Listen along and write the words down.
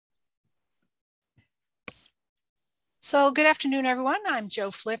So good afternoon, everyone. I'm Joe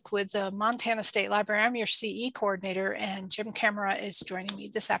Flick with the Montana State Library. I'm your CE coordinator, and Jim Kammerer is joining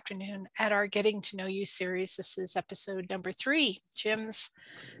me this afternoon at our Getting to Know You series. This is episode number 3. Jim's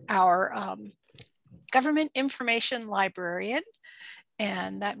our government information librarian,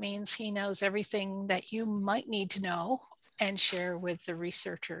 and that means he knows everything that you might need to know and share with the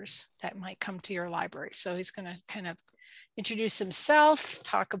researchers that might come to your library. So he's going to kind of introduce himself,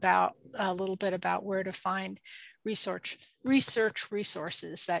 talk about a little bit about where to find research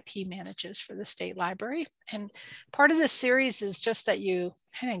resources that he manages for the state library. And part of this series is just that you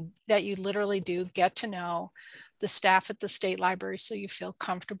literally do get to know the staff at the state library, so you feel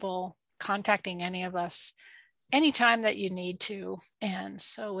comfortable contacting any of us anytime that you need to. And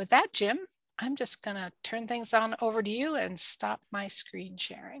so with that, Jim, I'm just going to turn things on over to you and stop my screen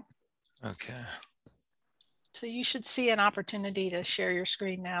sharing. Okay. So you should see an opportunity to share your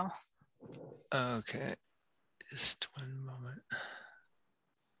screen now. Okay. Just one moment.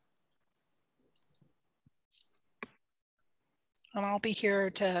 And I'll be here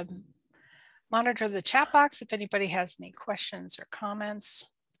to monitor the chat box if anybody has any questions or comments.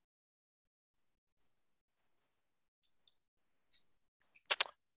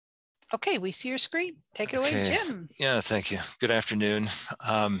 Okay, we see your screen. Take it away, Jim. Yeah, thank you. Good afternoon.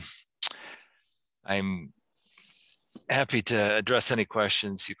 I'm happy to address any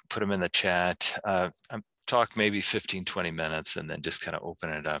questions. You can put them in the chat. I'm talk maybe 15, 20 minutes and then just kind of open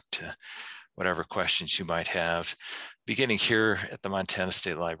it up to whatever questions you might have. Beginning here at the Montana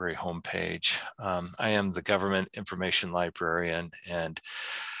State Library homepage, I am the government information librarian, and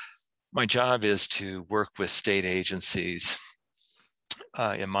my job is to work with state agencies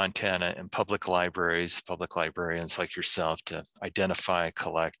in Montana and public libraries, public librarians like yourself, to identify,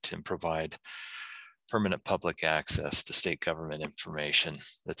 collect, and provide permanent public access to state government information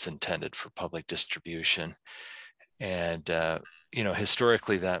that's intended for public distribution. And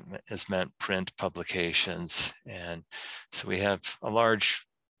historically that has meant print publications. And so we have a large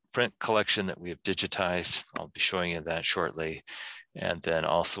print collection that we have digitized. I'll be showing you that shortly. And then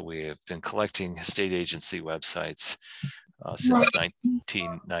also we have been collecting state agency websites since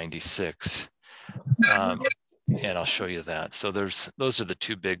 1996. And I'll show you that. So those are the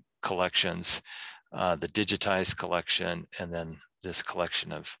two big collections, the digitized collection, and then this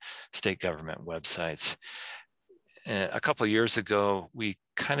collection of state government websites. A couple of years ago, we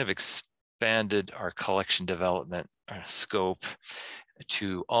kind of expanded our collection development scope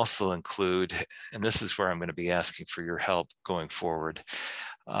to also include, and this is where I'm going to be asking for your help going forward,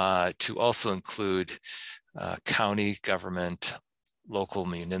 to also include county government, local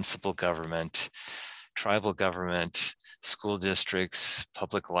municipal government, tribal government, school districts,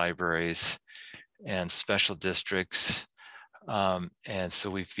 public libraries, and special districts. And so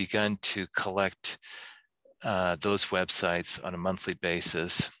we've begun to collect those websites on a monthly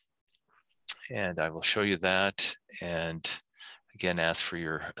basis. And I will show you that, and again, ask for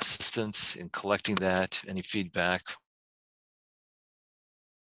your assistance in collecting that, any feedback.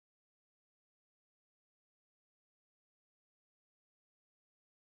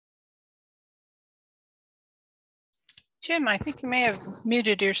 Jim, I think you may have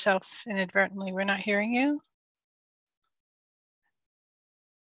muted yourself inadvertently. We're not hearing you.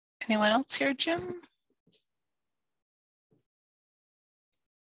 Anyone else here, Jim?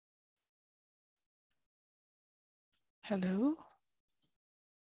 Hello?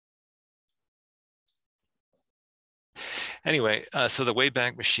 Anyway, so the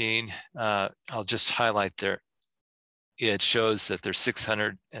Wayback Machine, I'll just highlight there. It shows that there's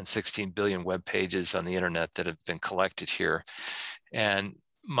 616 billion web pages on the internet that have been collected here. And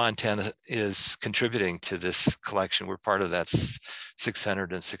Montana is contributing to this collection. We're part of that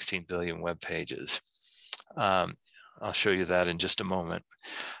 616 billion web pages. I'll show you that in just a moment.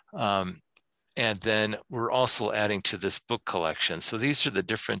 And then we're also adding to this book collection. So these are the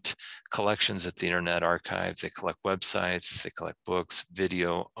different collections at the Internet Archive. They collect websites, they collect books,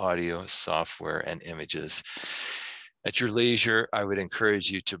 video, audio, software, and images. At your leisure, I would encourage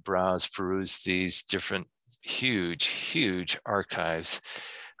you to peruse these different huge archives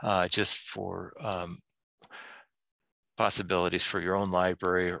just for possibilities for your own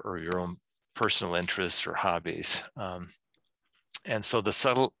library or your own personal interests or hobbies. And so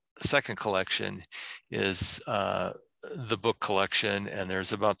the second collection is the book collection, and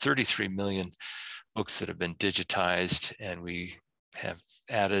there's about 33 million books that have been digitized, and we have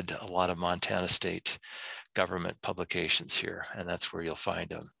added a lot of Montana state government publications here, and that's where you'll find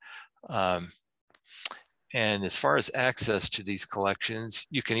them. And as far as access to these collections,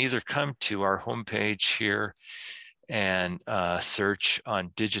 you can either come to our homepage here and search on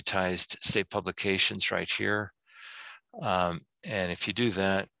digitized state publications right here, And if you do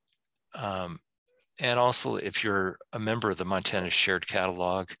that, and also if you're a member of the Montana Shared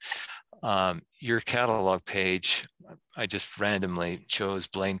Catalog, your catalog page, I just randomly chose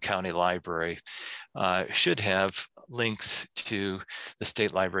Blaine County Library, should have links to the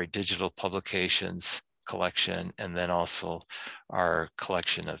State Library digital publications collection, and then also our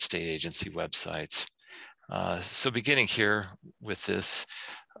collection of state agency websites. So beginning here with this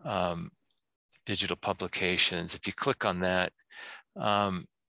digital publications, if you click on that,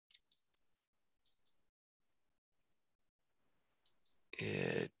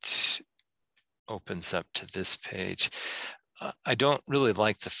 it opens up to this page. I don't really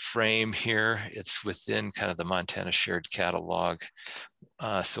like the frame here. It's within kind of the Montana Shared Catalog.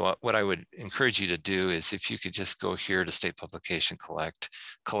 So what I would encourage you to do is if you could just go here to State Publication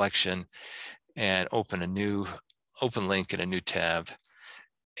Collection and open link in a new tab.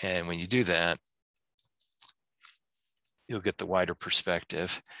 And when you do that, you'll get the wider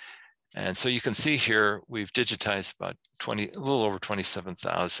perspective. And so you can see here, we've digitized about a little over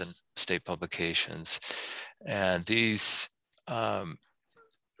 27,000 state publications. And these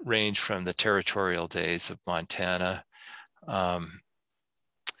range from the territorial days of Montana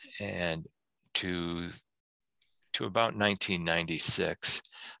and to about 1996.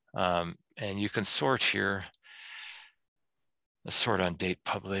 And you can sort here, sort on date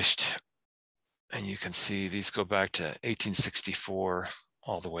published. And you can see these go back to 1864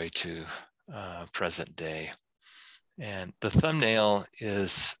 all the way to present day. And the thumbnail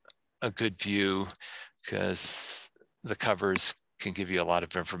is a good view because the covers can give you a lot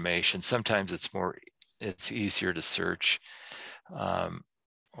of information. Sometimes it's easier to search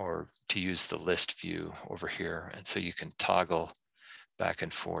or to use the list view over here. And so you can toggle back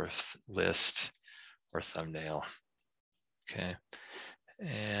and forth, list or thumbnail. Okay.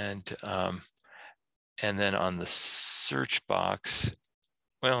 And then on the search box,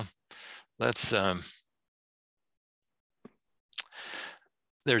 well, let's,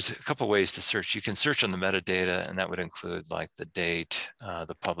 there's a couple ways to search. You can search on the metadata, and that would include like the date,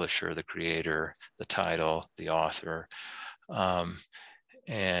 the publisher, the creator, the title, the author.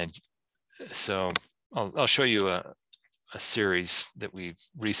 And so I'll show you a series that we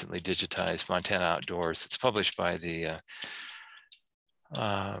recently digitized, Montana Outdoors. It's published by the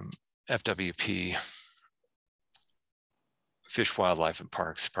FWP, Fish, Wildlife, and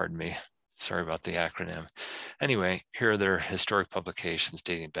Parks, pardon me. Sorry about the acronym. Anyway, here are their historic publications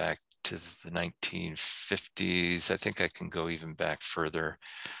dating back to the 1950s. I think I can go even back further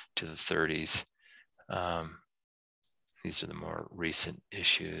to the 30s. These are the more recent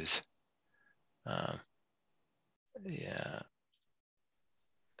issues. Yeah.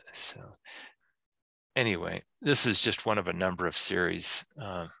 So anyway, this is just one of a number of series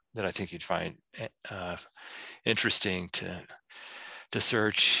that I think you'd find interesting to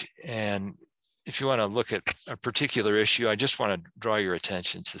search. And if you want to look at a particular issue, I just want to draw your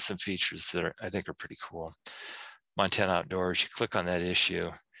attention to some features that I think are pretty cool. Montana Outdoors, you click on that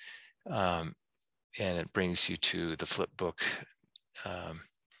issue and it brings you to the flipbook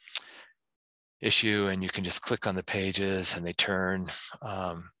issue, and you can just click on the pages and they turn.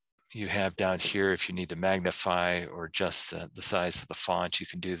 You have down here, if you need to magnify or adjust the size of the font, you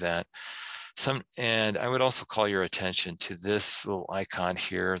can do that. And I would also call your attention to this little icon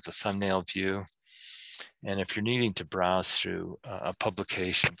here, the thumbnail view. And if you're needing to browse through a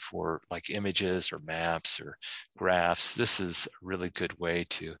publication for like images or maps or graphs, this is a really good way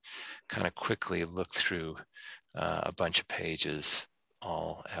to kind of quickly look through a bunch of pages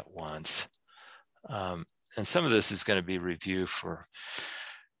all at once. And some of this is going to be review for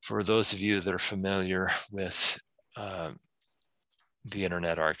those of you that are familiar with the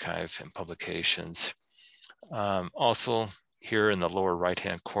Internet Archive and publications. Also, here in the lower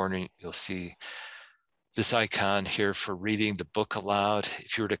right-hand corner, you'll see this icon here for reading the book aloud.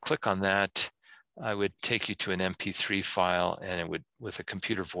 If you were to click on that, I would take you to an MP3 file, and it would, with a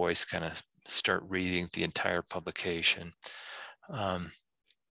computer voice, kind of start reading the entire publication. That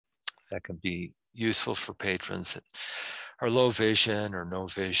can be useful for patrons that are low vision or no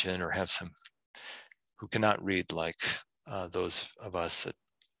vision, or have some who cannot read like those of us that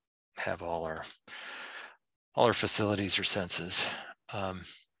have all our facilities or senses.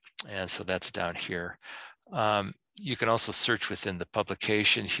 And so that's down here. You can also search within the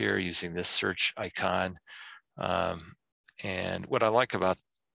publication here using this search icon. And what I like about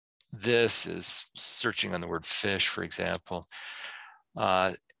this is searching on the word fish, for example.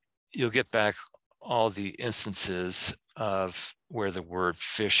 You'll get back all the instances of where the word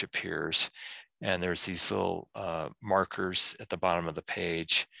fish appears. And there's these little markers at the bottom of the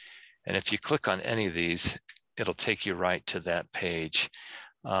page. And if you click on any of these, it'll take you right to that page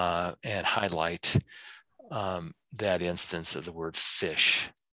and highlight that instance of the word fish.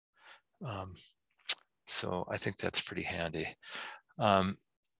 So I think that's pretty handy.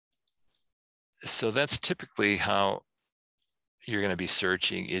 So that's typically how you're going to be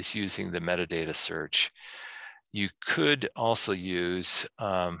searching, is using the metadata search. You could also use,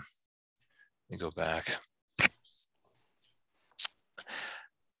 let me go back.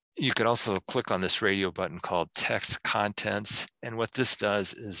 You could also click on this radio button called text contents. And what this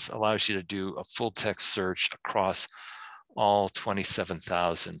does is allows you to do a full text search across all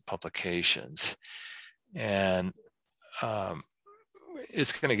 27,000 publications. And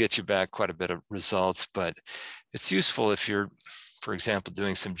it's going to get you back quite a bit of results, but it's useful if you're, for example,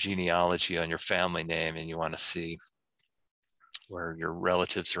 doing some genealogy on your family name and you want to see where your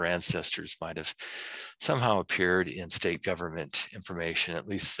relatives or ancestors might have somehow appeared in state government information, at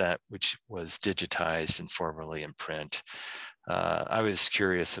least that which was digitized and formerly in print. I was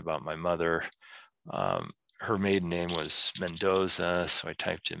curious about my mother. Her maiden name was Mendoza, so I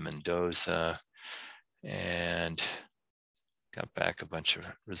typed in Mendoza and got back a bunch of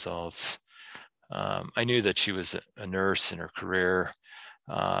results. I knew that she was a nurse in her career.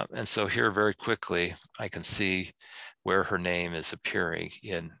 And so here very quickly, I can see where her name is appearing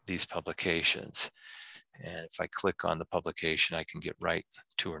in these publications. And if I click on the publication, I can get right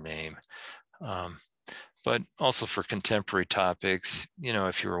to her name. But also for contemporary topics, you know,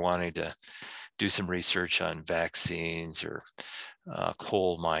 if you were wanting to do some research on vaccines or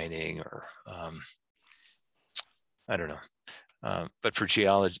coal mining or I don't know. But for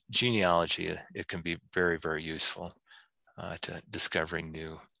genealogy, it can be very, very useful to discovering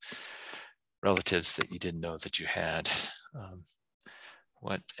new relatives that you didn't know that you had.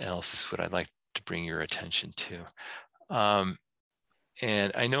 What else would I like to bring your attention to?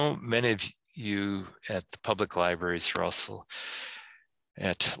 And I know many of you at the public libraries are also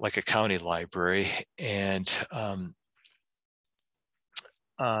at like a county library, and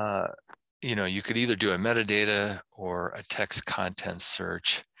you know, you could either do a metadata or a text content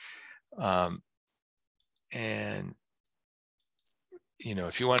search. And you know,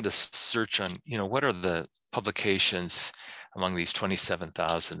 if you wanted to search on, you know, what are the publications among these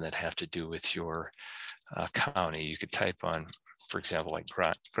 27,000 that have to do with your county, you could type on, for example, like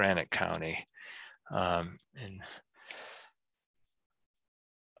Granite County. And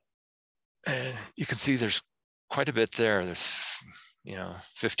you can see there's quite a bit there. There's, you know,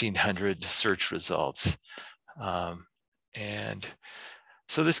 1,500 search results. And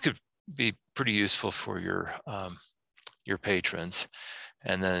so this could be pretty useful for your patrons.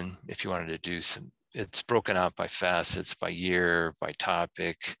 And then if you wanted to do some, it's broken out by facets, by year, by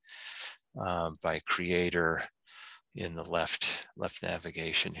topic, by creator in the left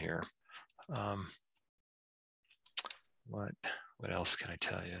navigation here. What else can I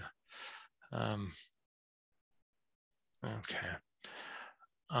tell you? Okay.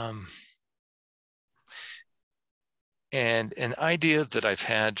 And an idea that I've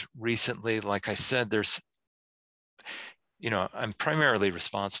had recently, like I said, there's, you know, I'm primarily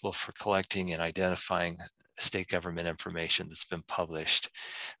responsible for collecting and identifying state government information that's been published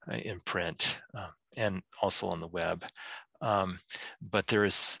in print and also on the web. But there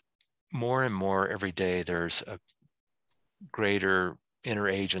is more and more every day, there's a greater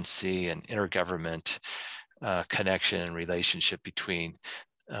interagency and intergovernment connection and relationship between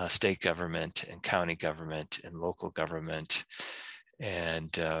state government and county government and local government.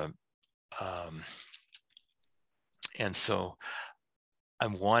 And so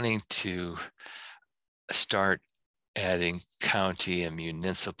I'm wanting to start adding county and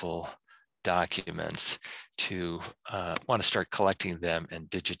municipal documents to want to start collecting them and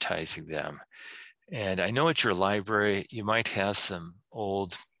digitizing them. And I know at your library, you might have some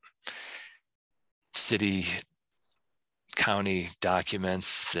old city, county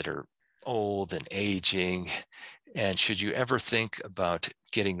documents that are old and aging. And should you ever think about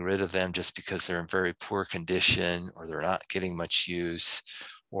getting rid of them just because they're in very poor condition or they're not getting much use,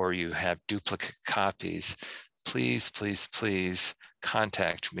 or you have duplicate copies, please, please, please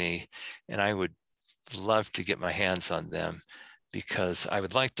contact me. And I would love to get my hands on them, because I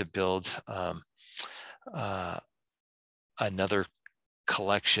would like to build another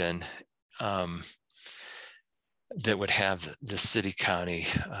collection that would have the city county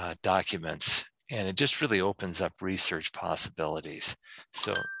documents, and it just really opens up research possibilities.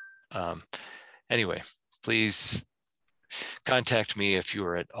 So anyway, please contact me if you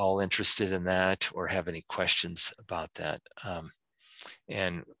are at all interested in that or have any questions about that.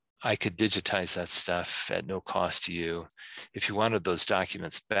 And I could digitize that stuff at no cost to you. If you wanted those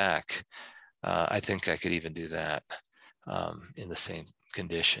documents back, I think I could even do that in the same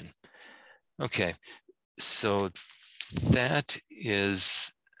condition. Okay, so that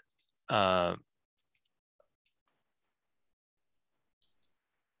is the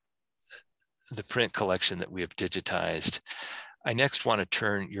print collection that we have digitized. I next want to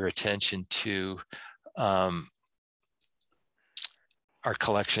turn your attention to our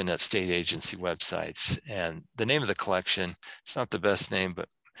collection of state agency websites. And the name of the collection, it's not the best name, but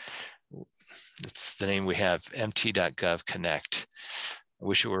it's the name we have, mt.gov Connect. I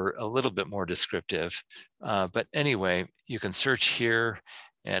wish it were a little bit more descriptive. But anyway, you can search here.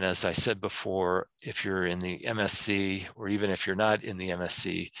 And as I said before, if you're in the MSC, or even if you're not in the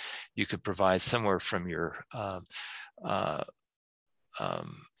MSC, you could provide somewhere from your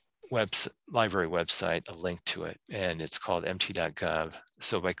library website a link to it, and it's called mt.gov.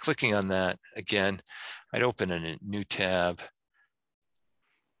 So by clicking on that, again, I'd open a new tab.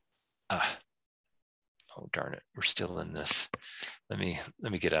 Oh, darn it, we're still in this. Let me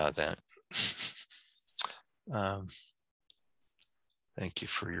get out of that. Thank you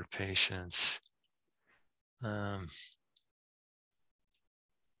for your patience.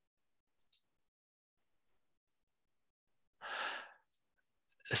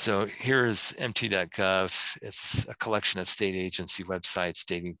 So here's mt.gov. It's a collection of state agency websites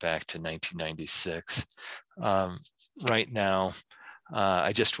dating back to 1996. Right now,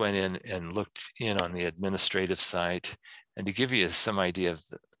 I just went in and looked in on the administrative site, and to give you some idea of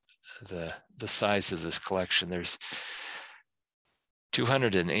the size of this collection, there's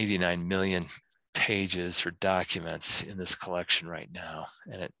 289 million pages or documents in this collection right now,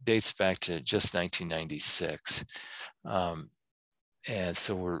 and it dates back to just 1996. And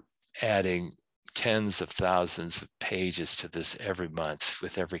so we're adding tens of thousands of pages to this every month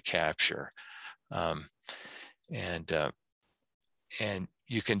with every capture. And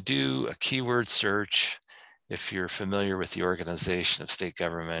you can do a keyword search. If you're familiar with the organization of state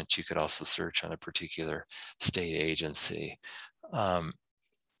government, you could also search on a particular state agency. And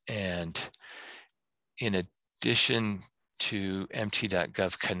in addition to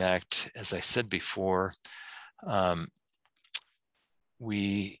mt.gov Connect, as I said before,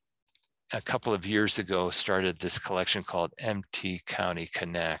 we, a couple of years ago, started this collection called MT County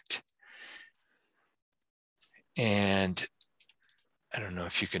Connect. And I don't know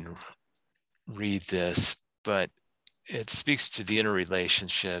if you can read this, but it speaks to the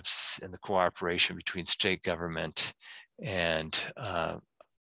interrelationships and the cooperation between state government and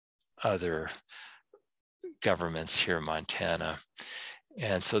other governments here in Montana.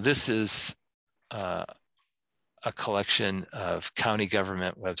 And so this is a collection of county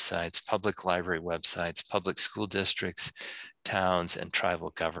government websites, public library websites, public school districts, towns, and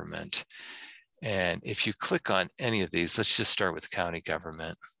tribal government. And if you click on any of these, let's just start with county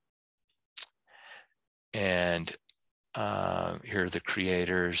government. And here are the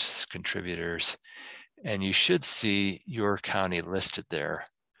creators, contributors, and you should see your county listed there.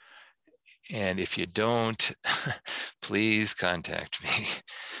 And if you don't, please contact me.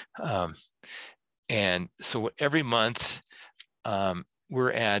 And so every month,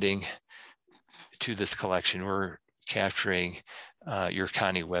 we're adding to this collection. We're capturing your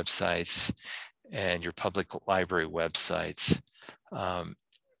county websites and your public library websites.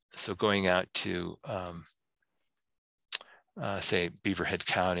 So going out to, say, Beaverhead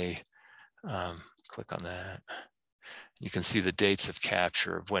County, click on that. You can see the dates of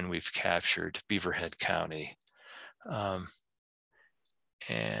capture of when we've captured Beaverhead County.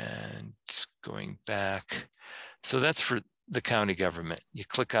 And going back, so that's for the county government. You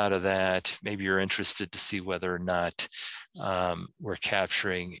click out of that, maybe you're interested to see whether or not we're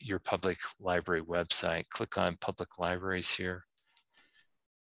capturing your public library website. Click on public libraries here.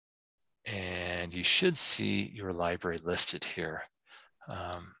 And you should see your library listed here.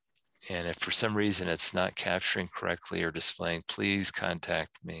 And if for some reason it's not capturing correctly or displaying, please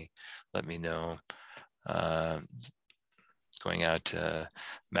contact me, let me know. Going out to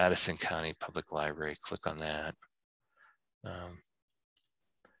Madison County Public Library, click on that.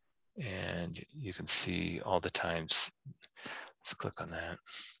 And you can see all the times. Let's click on that.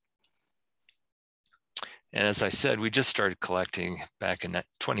 And as I said, we just started collecting back in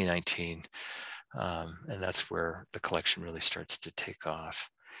 2019. And that's where the collection really starts to take off.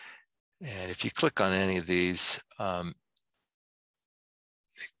 And if you click on any of these, it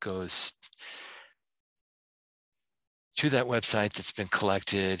goes to that website that's been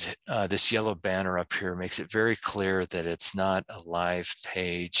collected. This yellow banner up here makes it very clear that it's not a live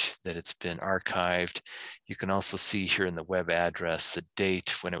page, that it's been archived. You can also see here in the web address the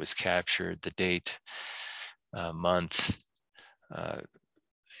date when it was captured, the date, month,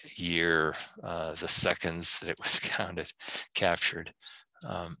 year, the seconds that it was captured.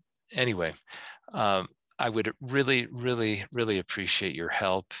 Anyway, I would really, really, really appreciate your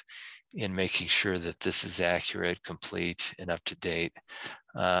help in making sure that this is accurate, complete, and up to date.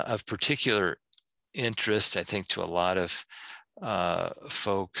 Of particular interest, I think, to a lot of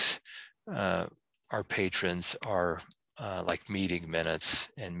folks, our patrons, are like meeting minutes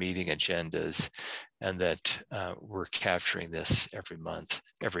and meeting agendas, and that we're capturing this every month.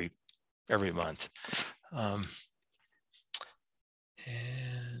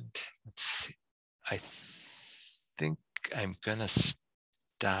 And let's see, I think I'm gonna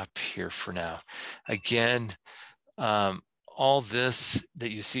stop here for now. Again, all this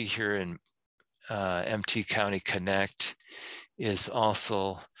that you see here in MT County Connect is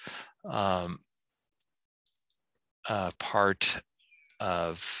also part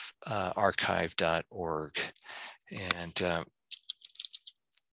of archive.org. And go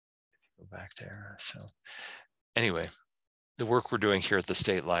back there. So anyway, the work we're doing here at the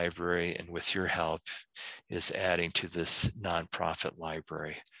State Library, and with your help, is adding to this nonprofit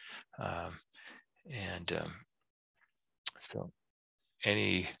library. So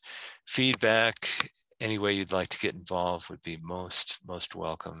any feedback, any way you'd like to get involved would be most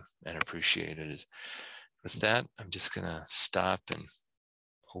welcome and appreciated. With that, I'm just gonna stop and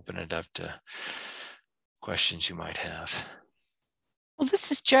open it up to questions you might have. Well,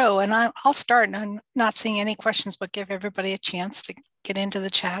 this is Joe, and I'll start, and I'm not seeing any questions, but give everybody a chance to get into the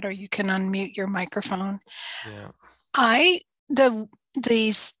chat, or you can unmute your microphone. Yeah.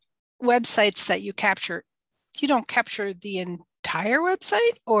 These websites that you capture, you don't capture the entire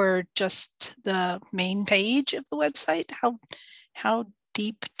website or just the main page of the website? How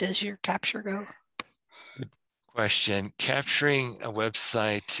deep does your capture go? Good question. Capturing a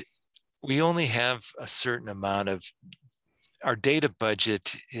website, we only have a certain amount of, our data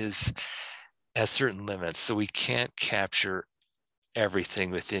budget has certain limits, so we can't capture everything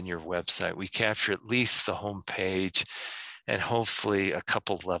within your website. We capture at least the home page and hopefully a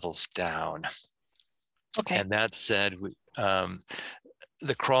couple levels down. Okay. And that said,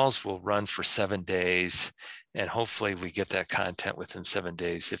 the crawls will run for 7 days, and hopefully we get that content within 7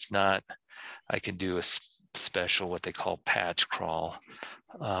 days. If not, I can do a special, what they call patch crawl.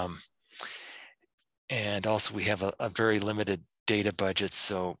 And also we have a very limited data budget.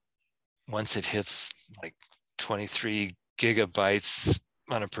 So once it hits like 23 gigabytes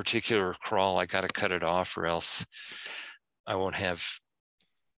on a particular crawl, I got to cut it off, or else I won't have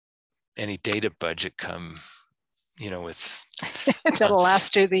any data budget come, with that'll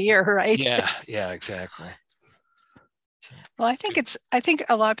last through the year, right? Yeah, exactly. Well, I think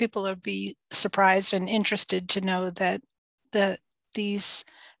a lot of people would be surprised and interested to know that this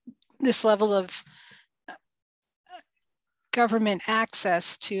level of government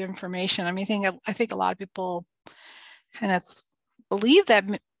access to information. I mean, I think a lot of people kind of believe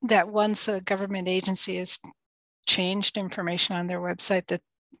that once a government agency has changed information on their website, that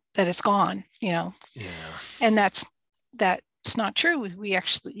it's gone, Yeah. And that's not true.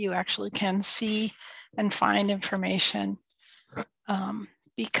 You actually can see and find information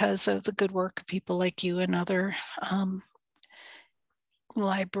because of the good work of people like you and other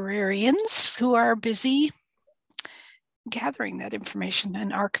librarians who are busy gathering that information,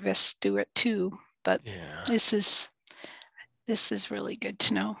 and archivists do it too. But yeah. This is really good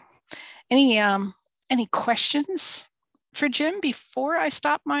to know. Any questions for Jim before I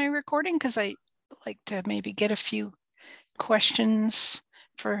stop my recording? Because I like to maybe get a few questions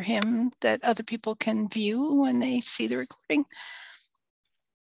for him that other people can view when they see the recording.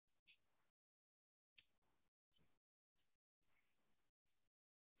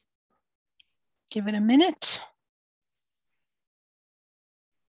 Give it a minute.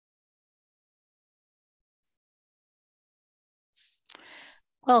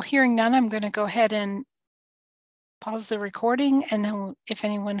 Well, hearing none, I'm going to go ahead and pause the recording, and then if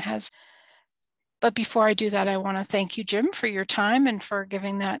anyone has, but before I do that, I want to thank you, Jim, for your time and for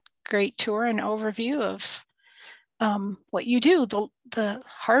giving that great tour and overview of what you do, the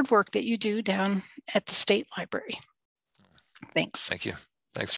hard work that you do down at the State Library. Thanks. Thank you.